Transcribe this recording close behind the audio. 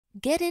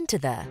Get into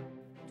the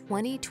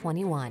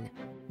 2021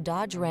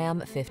 Dodge Ram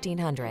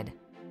 1500.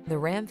 The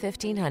Ram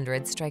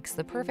 1500 strikes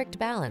the perfect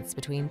balance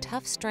between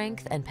tough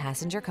strength and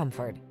passenger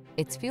comfort.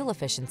 Its fuel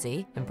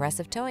efficiency,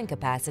 impressive towing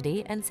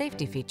capacity, and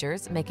safety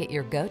features make it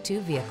your go-to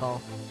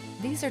vehicle.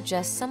 These are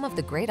just some of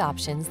the great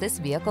options this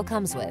vehicle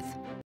comes with: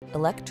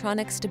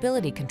 electronic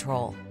stability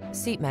control,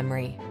 seat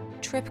memory,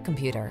 trip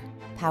computer,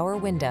 power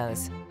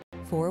windows,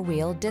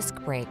 four-wheel disc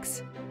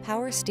brakes,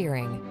 power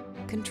steering.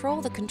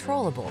 Control the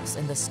controllables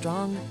in the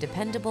strong,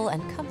 dependable,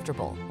 and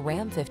comfortable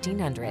Ram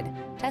 1500.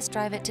 Test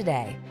drive it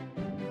today.